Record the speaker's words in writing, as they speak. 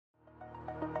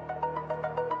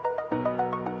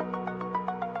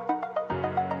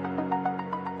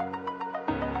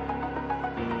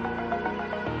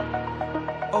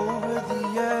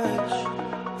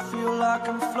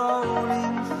I'm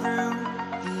floating through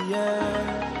the air.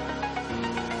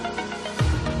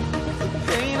 The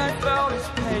pain I felt is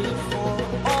paid for,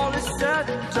 all is said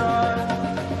and done.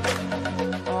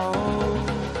 Oh,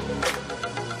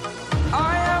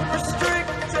 I am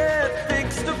restricted,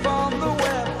 fixed upon the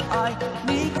web. I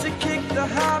need to kick the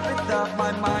habit that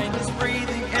my mind is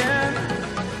breathing in.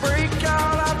 Break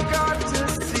out, I've got to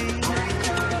see.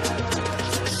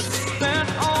 Spent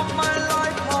all my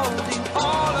life holding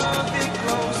all of it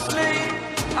closely.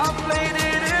 I played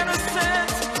it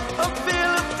innocent, a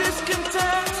feel of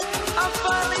discontent. I'm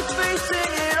finally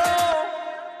facing it all,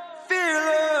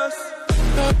 fearless.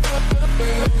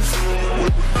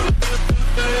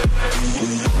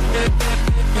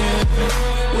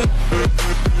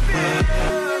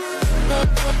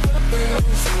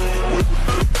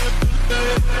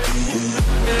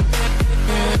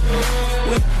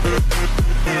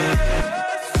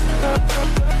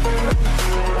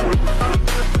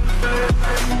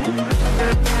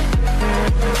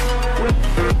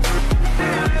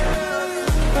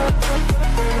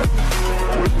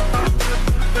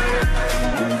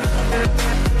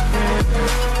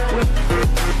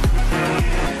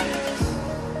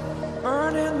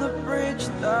 Burning the bridge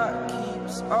that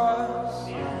keeps us.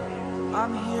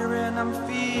 I'm here and I'm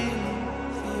feeling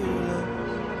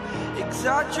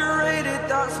exaggerated,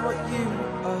 that's what you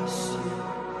assume.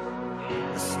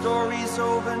 The story's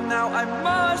over now, I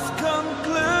must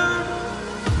conclude.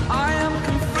 I am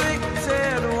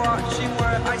conflicted, watching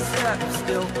where I step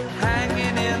still,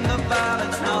 hanging in the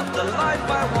balance. Not the life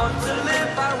I want to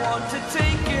live, I want to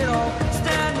take it all.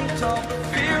 Standing tall,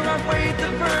 fear I've weighed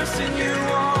the person you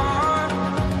are.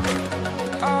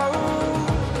 Oh,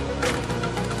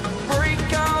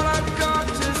 break out, I've got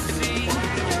to see.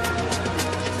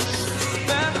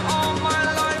 Spent all my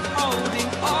life holding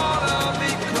all of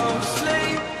it closely.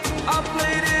 I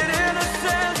played it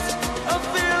innocent, a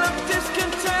feel of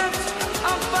discontent.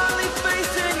 I'm finally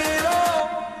facing it all,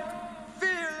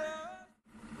 fearless.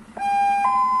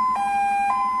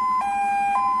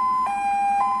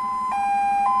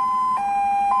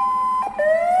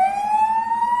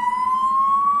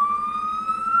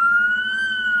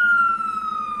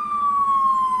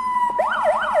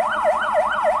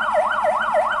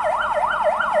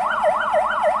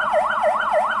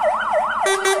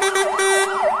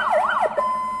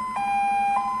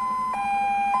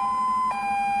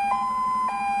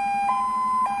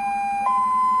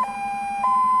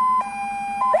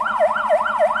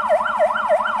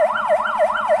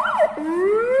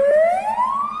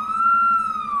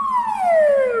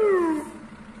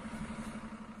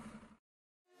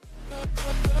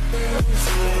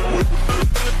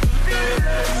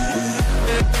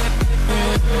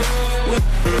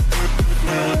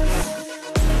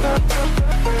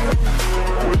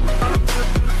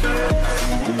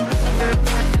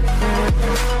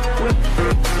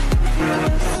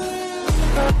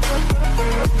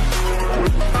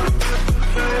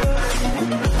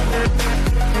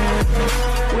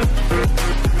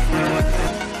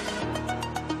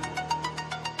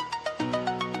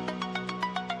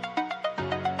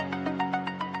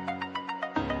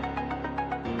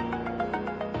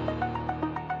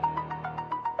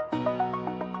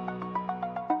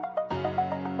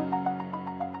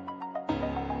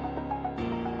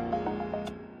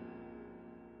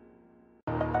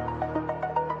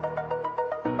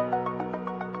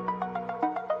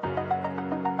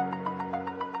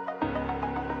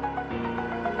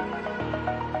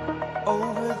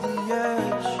 Over the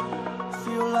edge,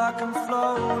 feel like I'm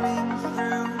floating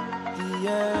through the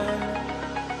air.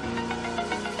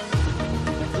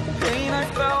 The pain I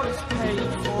felt is paid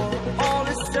for, all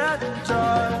is said and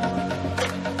done.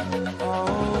 Oh,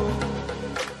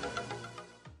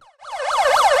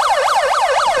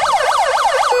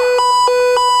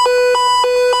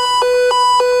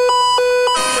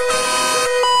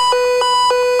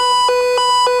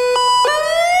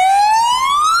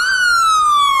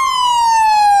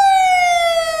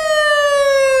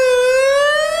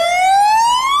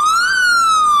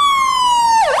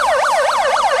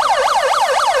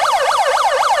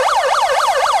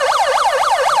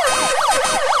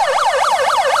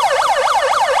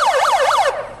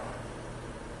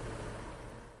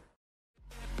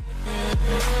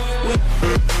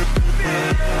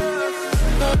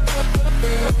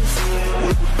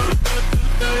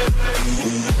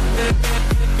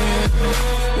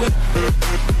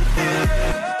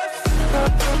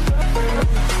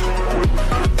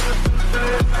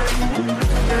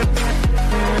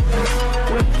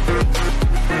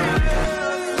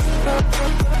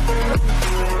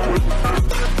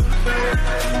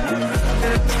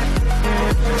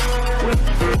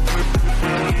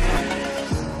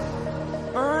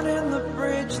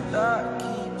 bridge that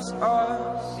keeps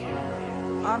us.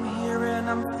 I'm here and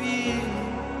I'm feeling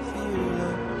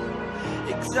fearless.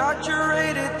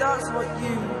 Exaggerated, that's what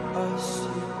you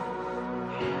assume.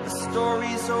 The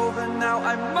story's over now,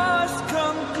 I must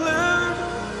conclude.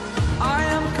 I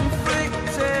am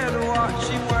conflicted,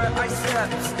 watching where I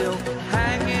step still,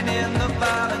 hanging in the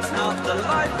balance. Not the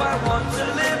life I want to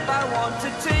live, I want to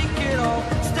take it all.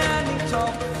 Standing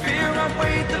tall, fear I've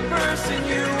weighed the person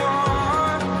you are.